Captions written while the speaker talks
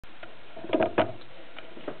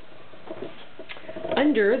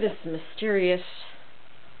Under this mysterious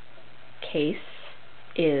case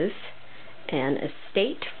is an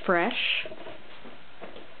Estate Fresh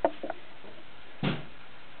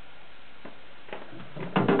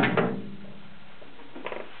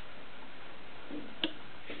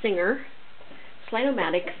Singer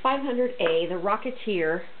Slant-O-Matic 500A, the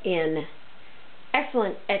Rocketeer, in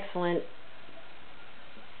excellent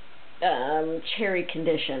cherry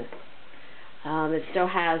condition. It still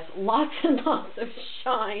has lots and lots of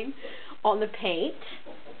shine on the paint.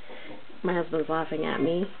 My husband's laughing at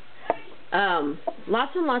me.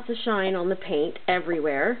 Lots and lots of shine on the paint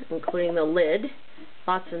everywhere, including the lid.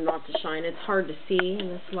 Lots and lots of shine. It's hard to see in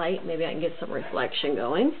this light. Maybe I can get some reflection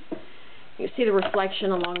going. You see the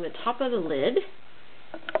reflection along the top of the lid.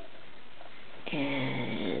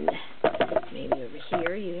 And maybe over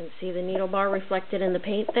here you can see the needle bar reflected in the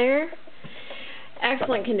paint there.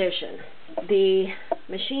 Excellent condition. The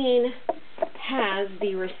machine has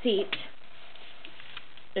the receipt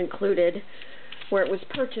included where it was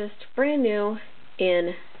purchased brand new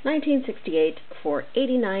in 1968 for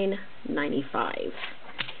 $89.95.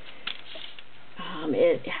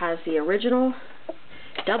 It has the original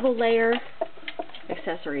double layer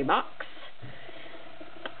accessory box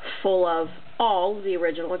full of all the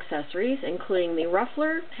original accessories, including the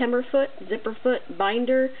ruffler, hammer foot, zipper foot,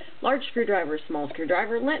 binder, large screwdriver, small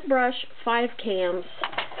screwdriver, lint brush, 5 cams,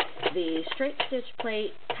 the straight stitch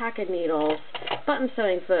plate, pack of needles, button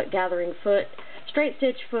sewing foot, gathering foot, straight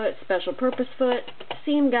stitch foot, special purpose foot,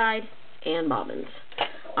 seam guide, and bobbins.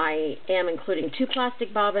 I am including 2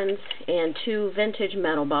 plastic bobbins and 2 vintage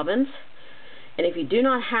metal bobbins. And if you do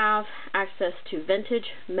not have access to vintage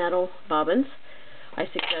metal bobbins, I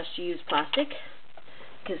suggest you use plastic,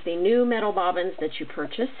 because the new metal bobbins that you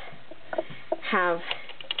purchase have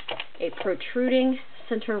a protruding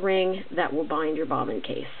center ring that will bind your bobbin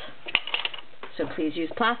case. So please use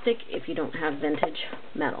plastic if you don't have vintage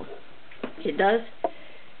metal. It does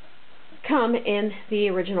come in the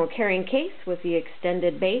original carrying case with the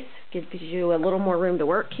extended base. Gives you a little more room to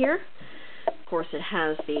work here. Of course, it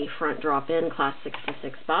has the front drop-in class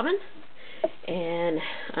 66 bobbin. And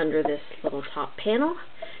under this little top panel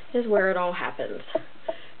is where it all happens.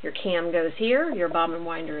 Your cam goes here, your bobbin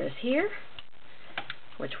winder is here,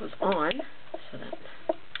 which was on, so that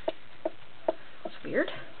was weird.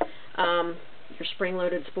 Your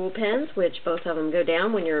spring-loaded spool pins, which both of them go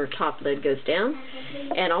down when your top lid goes down.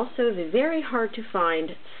 And also the very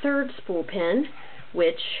hard-to-find third spool pin,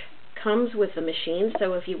 which comes with the machine.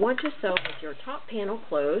 So if you want to sew with your top panel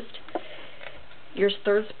closed, your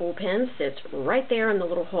third spool pin sits right there in the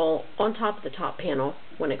little hole on top of the top panel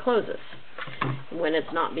when it closes. When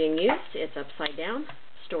it's not being used, it's upside down,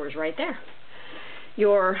 stores right there.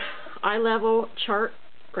 Your eye level chart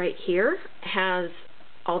right here has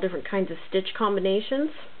all different kinds of stitch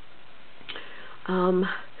combinations.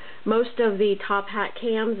 Most of the top hat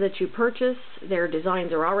cams that you purchase, their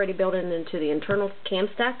designs are already built into the internal cam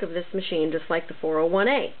stack of this machine, just like the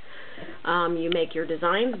 401A. You make your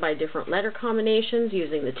designs by different letter combinations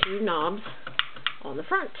using the 2 knobs on the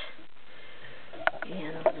front.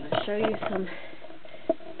 And I'm going to show you some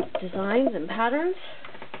designs and patterns.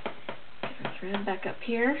 Get our thread back up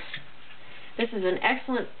here. This is an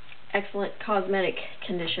excellent cosmetic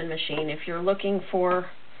condition machine. If you're looking for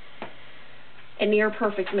a near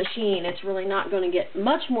perfect machine, it's really not going to get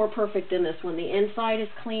much more perfect than this one. The inside is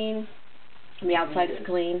clean, and the outside is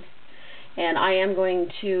clean. And I am going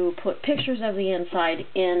to put pictures of the inside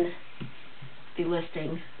in the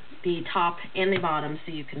listing, the top and the bottom,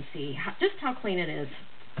 so you can see just how clean it is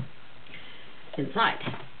inside.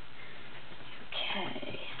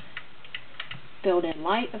 Okay. Built-in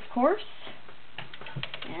light, of course.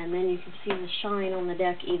 And then you can see the shine on the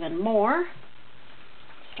deck even more.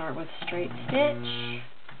 Start with straight stitch.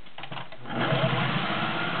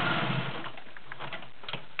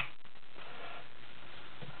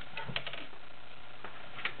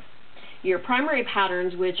 Your primary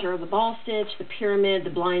patterns, which are the ball stitch, the pyramid,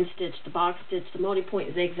 the blind stitch, the box stitch, the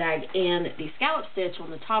multi-point zigzag, and the scallop stitch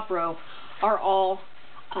on the top row, are all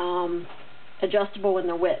adjustable in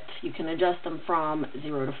their width. You can adjust them from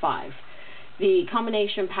 0 to 5. The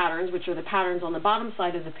combination patterns, which are the patterns on the bottom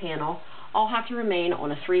side of the panel, all have to remain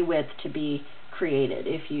on a 3 width to be created.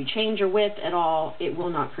 If you change your width at all, it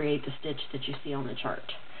will not create the stitch that you see on the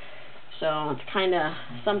chart. So it's kind of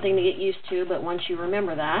something to get used to, but once you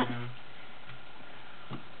remember that,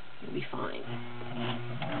 you'll be fine.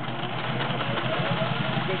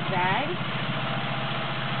 Zigzag.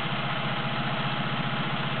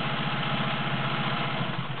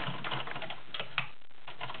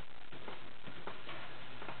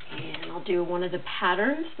 And I'll I'll do one of the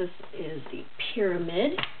patterns. This is the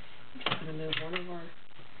pyramid. I'm just going to move one of our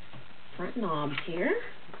front knobs here.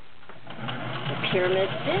 The pyramid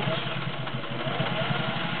stitch.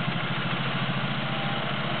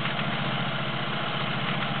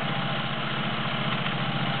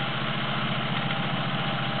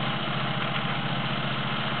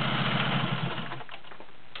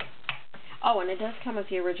 Oh, and it does come with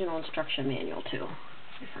the original instruction manual too.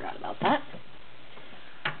 I forgot about that.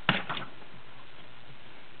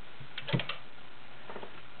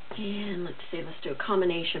 And let's see, let's do a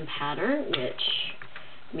combination pattern, which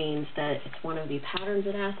means that it's one of the patterns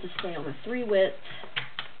that has to stay on the 3 width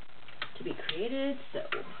to be created. So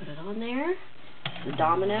we'll put it on there. It's the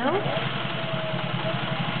domino.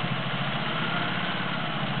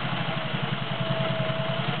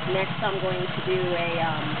 Next I'm going to do a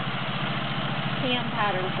cam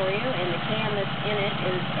pattern for you, and the cam that's in it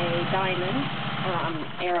is a diamond, or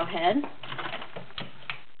arrowhead.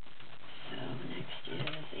 So next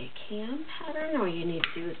is a cam pattern. All you need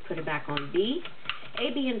to do is put it back on B.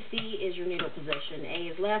 A, B, and C is your needle position. A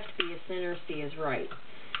is left, B is center, C is right.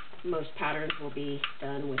 Most patterns will be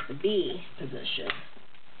done with the B position.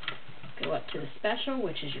 Go up to the special,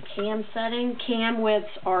 which is your cam setting. Cam widths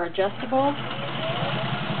are adjustable.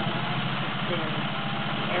 Then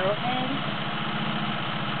arrowhead.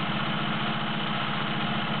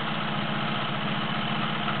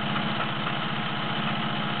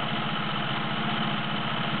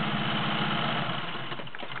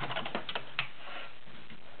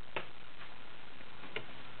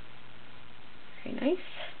 Very nice.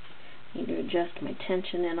 Need to adjust my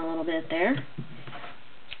tension in a little bit there.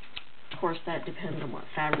 Of course, that depends on what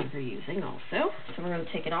fabric you're using also. So we're going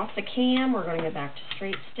to take it off the cam. We're going to go back to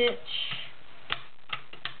straight stitch.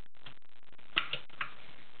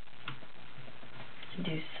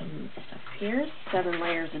 Do some stuff here. 7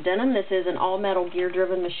 layers of denim. This is an all-metal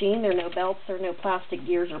gear-driven machine. There are no belts, there are no plastic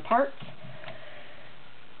gears or parts.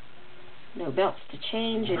 No belts to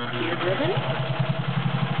change. It's gear-driven.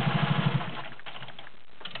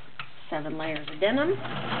 7 layers of denim.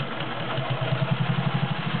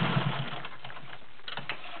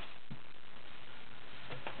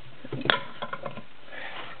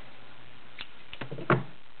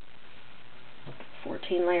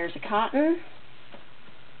 Layers of cotton.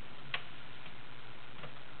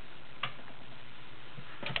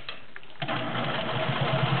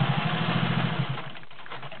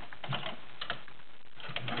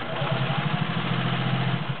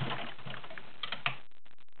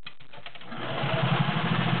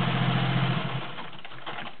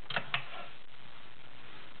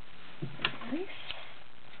 Nice.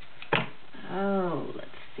 Oh, let's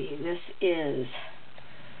see. This is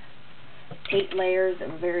 8 layers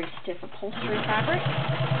of very stiff upholstery fabric.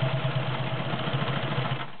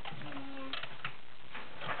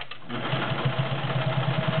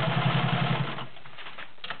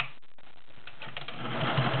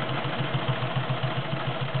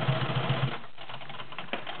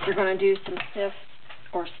 If you're going to do some stiff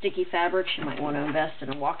or sticky fabrics, you might want to invest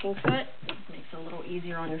in a walking foot. It makes it a little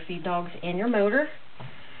easier on your feed dogs and your motor.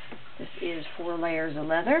 This is 4 layers of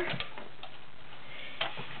leather.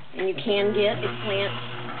 And you can get a Slant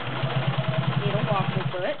needle walking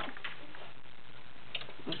foot,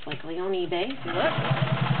 most likely on eBay if you look.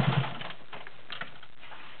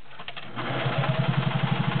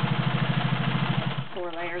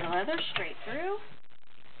 Four layers of leather straight through.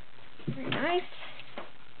 Very nice.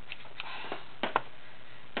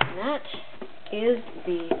 And that is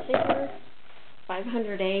the Sailor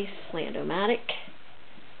 500A Slant-O-Matic.